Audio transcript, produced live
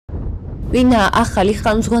ვინაა ახალი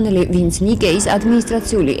ხელმძღვანელი ვინც ნიკეისს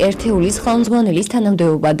ადმინსტრაციული ერთეულის ხელმძღვანელის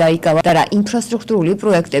თანამდებობა დაიკავა და რა ინფრასტრუქტურული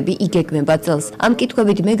პროექტები იგეგმება წელს. Ამ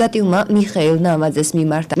კითხვებით მეგატივმა მიხეილ ნავაძეს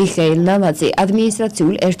მიმართა. მიხეილ ნავაძე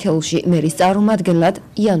ადმინსტრაციულ ერთეულში მერის წარმომადგენლად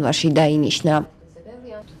იანვარში დაინიშნა.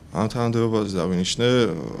 ამ თანამდებობაზე დავინიშნე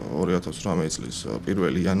 2018 წლის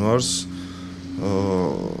 1 იანვარს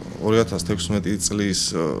 2016 წლის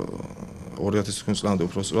 2015 წლამდე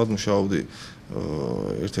უпроსწორად მუშაობდი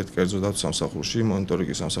ერთ-ერთ კერძო დაცვის სამსახურში,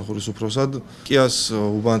 მონიტორინგის სამსახურის უფროსად. კიას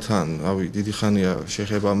უბანთან, დიდი ხანია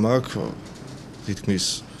შეხება მაქვს, თითქმის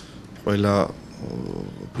ყველა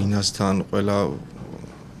ბინასთან, ყველა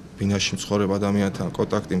ბინაში მცხოვრებ ადამიანთან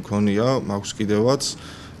კონტაქტი მქონია, მაქვს კიდევაც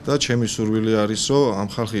და ჩემი სურვილი არის, რომ ამ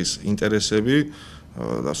ხალხის ინტერესები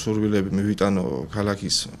და სურვილები მივიტანო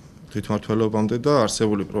ქალაქის თვითმმართველობამდე და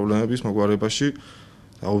არსებული პრობლემების მოგვარებაში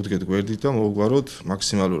აუდგეთ გვერდით და მოვგვაროთ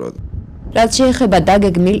მაქსიმალურად. რაც შეეხება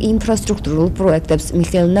დაგეგმილ ინფრასტრუქტურულ პროექტებს,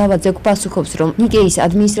 მიხეილ ნავაძე გვპასუხობს, რომ ნიკეისს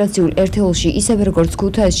ადმინსტრაციულ ერთეულში ისევე როგორც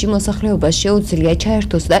ქუთაისში მოსახლეობას შეუძლია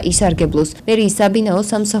ჩაერთოს და ისარგებლოს. მერიის საბინაო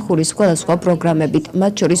სამსახურის სხვადასხვა პროგრამებით,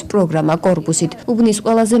 მათ შორის პროგრამა კორპუსით. უბნის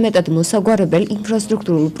ყველაზე მეტად მოსაგვარებელ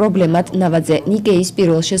ინფრასტრუქტურულ პრობლემად ნავაძე ნიკეისს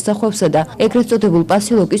პირველ შესახვევსა და ეგრეთ წოდებულ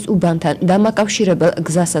პასილოკის უბანთან დამაკავშირებელ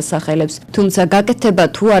გზას ასახელებს. თუმცა გაკეთება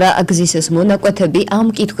თუ არა გზის ეს მონაკვეთები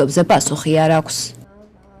ამ კითხვებზე პასუხი არ აქვს.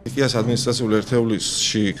 ნიკეისს ადმინსტრაციულ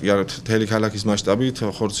ერთეულში მთელი ქალაქის მასშტაბით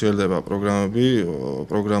ხორციელდება პროგრამები,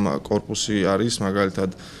 პროგრამა კორპუსი არის მაგალითად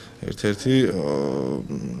ერთ-ერთი,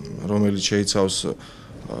 რომელიც შეიცავს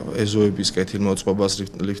ეზოების კეთილმოწყობას,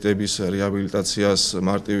 ლიფტების რეაბილიტაციას,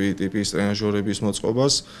 მარტივი ტიპის ტრენაჟორების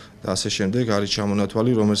მოწყობას და ასე შემდეგ არის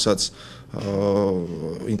ჩამონათვალი, რომელსაც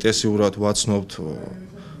ინტენსიურად ვაცნობთ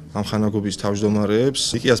ამხანაგობის თავმჯდომარეებს.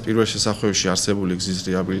 ნიკეისს პირველ შესახვევში არსებული გზის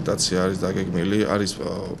რეაბილიტაცია არის დაგეგმილი, არის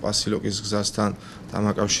პასილოკის გზასთან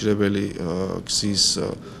დამაკავშირებელი გზის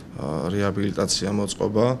რეაბილიტაცია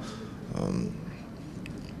მოწყობა.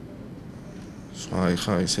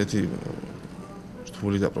 ხა ისეთი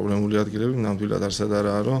რთული და პრობლემული ადგილები ნამდვილად არსად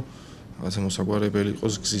არაა, რომ რაღაცა მოსაგვარებელი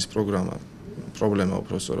იყოს გზის პრობლემა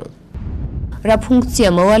უпроსწორად. რა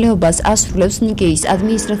ფუნქცია მოვალეობას ასრულებს ნიკეისს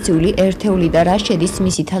ადმინისტრაციული ერთეული და რა შედის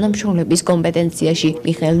მისი თანამშრომლების კომპეტენციაში?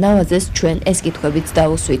 მიხეილ ნავაძეს ჩვენ ეს კითხვებიც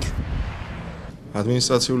დავუსვით.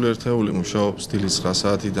 ადმინისტრაციული ერთეული მუშაობს დილის 9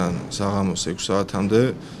 საათიდან საღამოს 6 საათამდე,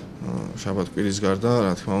 შაბათ-კვირის გარდა,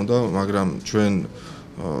 რა თქმა უნდა, მაგრამ ჩვენ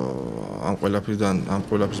ამ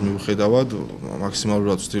ყველაფრის მიუხედავად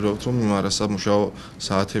მაქსიმალურად ვცდილობთ, რომ იმ არასამუშაო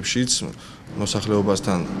საათებშიც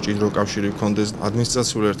მოსახლეობასთან მჭიდრო კავშირი გქონდეს.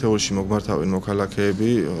 ადმინისტრაციულ ერთეულში მოგმართავენ მოქალაქეები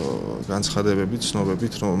განცხადებებით,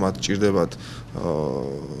 ცნობებით, რომ მათ ჭირდებათ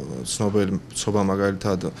ცნობა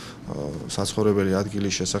მაგალითად საცხოვრებელი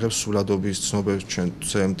ადგილის შესახებ, სულადობის ცნობებს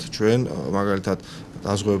ჩვენ მაგალითად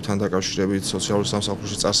დაზღვევებთან დაკავშირებით სოციალურ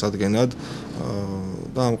სამსახურში წარსადგენად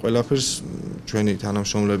და ამ ყველაფერს ჩვენი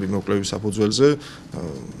თანამშრომლები მოკვლევის საფუძველზე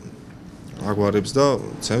აგვარებს და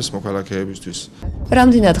ცემს მოქალაქეებისთვის.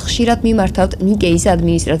 რამდენად ხშირად მიმართავთ ნიკეისს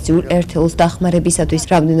ადმინისტრაციულ ერთეულს დახმარებისათვის,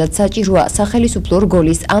 რამდენად საჭიროა სახელისუფლო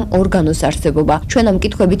რგოლის ამ ორგანოს არსებობა? ჩვენ ამ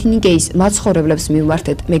კითხვებით ნიკეისს მაცხოვრებლებს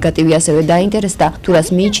მივმართეთ. მეგატივი ასევე დაინტერესდა, თუ რას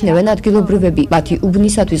მიიჩნევენ ადგილობრივები მათი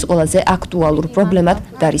უბნისათვის ყველაზე აქტუალურ პრობლემად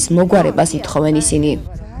და რის მოგვარებას ითხოვენ ისინი.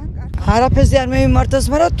 არაფერზე არ მიმართავს,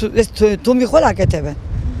 მაგრამ თუ მიხვალ აკეთებენ.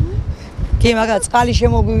 კი, მაგალითად წყალი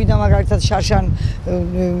შემოგვივიდა, მაგალითად შარშან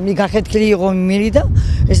მიგახეთქილი იყო მირი და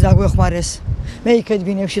ეს დაგვეხმარეს. მე იქეთ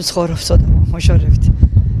ბინებში ვცხოვრობ, ცოტა მოშორებით.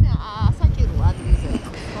 საჭირო ადგილზე,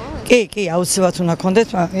 ხო? კი, აუცილებლად უნდა გქონდეთ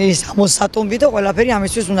ის ამოსატუმბი და ყველაფერი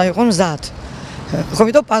ამისთვის უნდა იყოს მზად. ხო,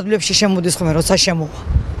 იმიტომ პადლებში შემოდის ხოლმე, როცა შემოვა.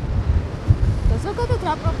 და ზოგადად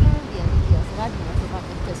რა პრობლემებია ნიკეისს? რადგან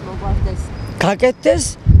გაკეთდეს, მოგვარდეს? გაკეთდეს,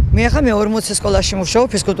 მე ახლა 40 სკოლაში მუშაობ,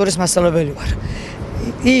 ფიზკულტურის მასწავლებელი ვარ.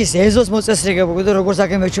 ის ეზოს მოწესრიგებული და როგორც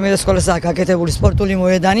აგემებში მე სკოლას გაკეთებული სპორტული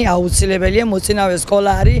მოედანი აუცილებელია, მოწინავე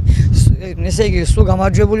სკოლა არის, ესე იგი სულ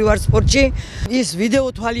გამარჯვებული ვარ სპორტში. ის ვიდეო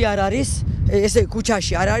თვალი არ არის, ესე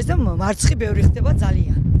ქუჩაში არ არის და მარცხი ბევრი ხდება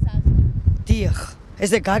ძალიან. დიახ,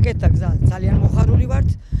 ესე გაკეთდა გზა, ძალიან მოხარული ვართ,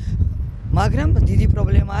 მაგრამ დიდი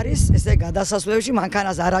პრობლემა არის, ესე გადასასვლელში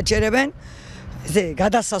მანქანას არ აჩერებენ, ესე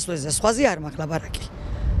გადასასვლელზე სხვაზე არ მაქვს ლაბარაკი.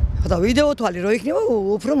 და ვიდეო თვალი რო იქნება,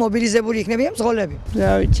 უფრო მობილიზებული იქნებიან მძღოლები.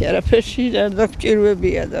 რა ვიცი, არაფერში არ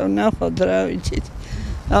დაგჭირვებია და ვნახოთ რა ვიცით.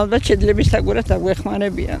 ალბათ შეძლებისდაგვრად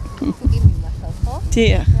აგვეხმარებიან. კი მიმართავს, ხო?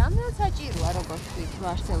 დიახ. რამდენად საჭიროა როგორც ვთქვით, რომ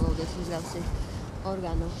არსებობდეს მსგავსი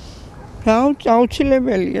ორგანო?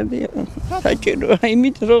 აუცილებელია, საჭიროა,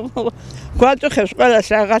 იმიტომ რომ გვაწუხებს ყველას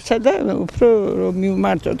რაღაცა და უფრო რომ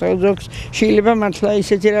მივმართოთ, ზოგს შეიძლება მართლა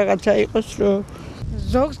ისეთი რაღაცა იყოს, რომ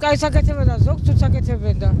ზოგს კაისაკეთებენ და ზოგს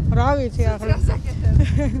უცაკეთებენ და რა ვიცი ახლა.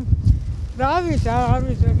 რა ვიცი, არ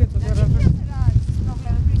ვიცი ეკეთოს რა.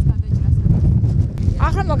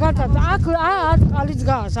 ახლა მაგალითად აქ წყალიც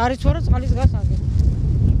გას, არის თუ არა წყალიც გას აქ.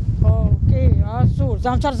 ხო, კი, სულ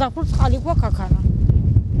ზამთარ ზაფხულს წყალი გვაქვს აქანა.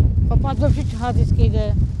 ხო, პადლებში ჩადის კიდე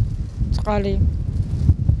წყალი.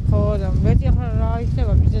 ხო, და მეტი ახლა რა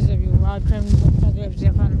იქნება მიზეზები, ჩვენ პადლებში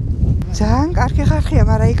ახლა. ძალიან კარგი ხარხია,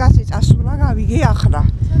 მაგრამ იკაცი წასულა გავიგე ახლა.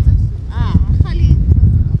 ახალი.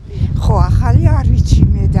 ხო, ახალი არ ვიცი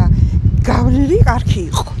მე და გავლილი კარგი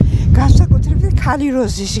იყო. განსაკუთრებით ქალი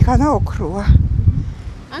როზის იქანა ოქროა.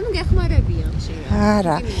 ანუ გეხმარებიან ხშირად.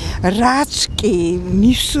 არა, რაც კი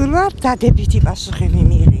მისულვარ დადებითი პასუხი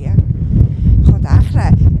მიმიღია. ხო და ახლა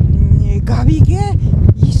გავიგე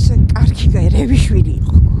ის კარგი რევიშვილი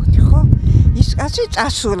იყო, ხო? ის კაცი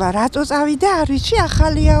წასულა, რატო წავიდა არ ვიცი,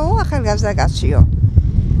 ახალიაო, ახალგაზრდაკაციო.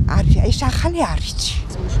 არ ვიცი, ეს ახალი არ ვიცი.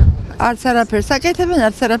 არც არაფერს აკეთებენ,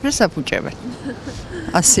 არც არაფერს აფუჭებენ.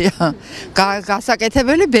 ასეა.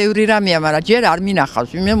 გასაკეთებელი ბევრი რამეა, მაგრამ ჯერ არ მინახავს,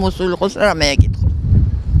 ვინმე მოსული იყოს და რამე ეკითხო.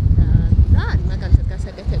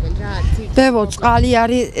 ბებო, წყალი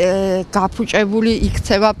არის გაფუჭებული,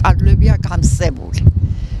 იქცევა, პადლებია გამსებული.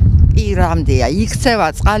 პირამდეა, იქცევა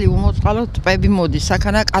წყალი უმოწყალო ტბები მოდის,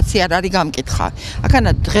 აქანა კაცი არ არის გამკითხა.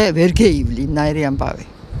 აქანა დღე ვერ გეივლი ნაირი ამბავი.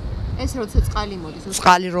 ეს როცა წყალი მოდის,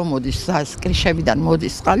 წყალი რომ მოდის, კრიშებიდან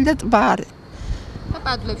მოდის წყალი და ტბა არის. და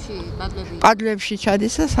პადლები. პადლებში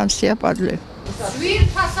ჩადის და სამსია პადლები.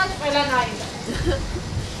 ვირთასაც ყველანაირად.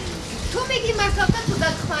 თუ მიგიმართავთ და თუ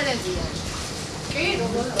გახმარებიან. კი,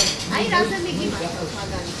 როგორ? აი, რაზე მიგიმართავთ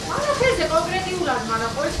მაგალითად? არაფერზე კონკრეტულად,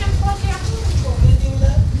 მაგრამ ყოველ შემთხვევაში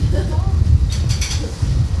კონკრეტულად.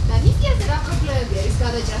 და ნიკეისს რა პრობლემები არის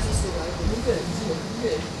გადაჭრას ისურვა?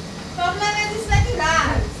 პრობლემების მეტი რა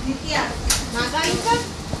არის? ნიკეისს. მაგალითად,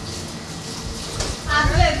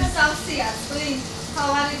 ადრეები სამსია, წლის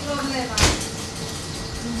თავარი პრობლემა.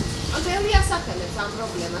 ბევრი ასახელებს ამ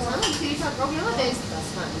პრობლემას, ანუ ძირითად პრობლემა ეს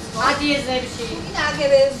გასმანის. ადიეზებში.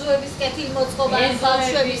 აგერ ეზოების კეთილმოწყობა,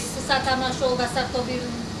 ბავშვების სათამაშო გასართობი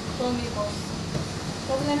რომ იყოს.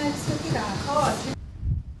 პრობლემების მეტი რა. ხო.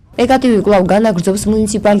 მეგატივი კვლავ განაგრძობს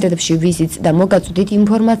მუნიციპალიტეტებში ვიზიტს და მოგაწვდით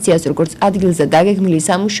ინფორმაციას როგორც ადგილზე დაგეგმილი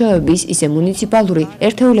სამუშაოების, ისე მუნიციპალური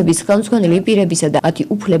ერთეულების ხელმძღვანელი პირებისა და მათი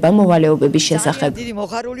უფლება-მოვალეობების შესახებ. დიდი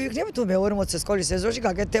მოხარული ვიქნები თუ მე-40 სკოლის სეზონში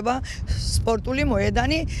გაკეთდება სპორტული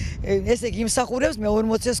მოედანი, ესე იგი იმსახურებს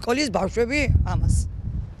მე-40 სკოლის ბავშვები ამას.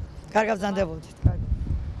 კარგად ბრძანდებოდით.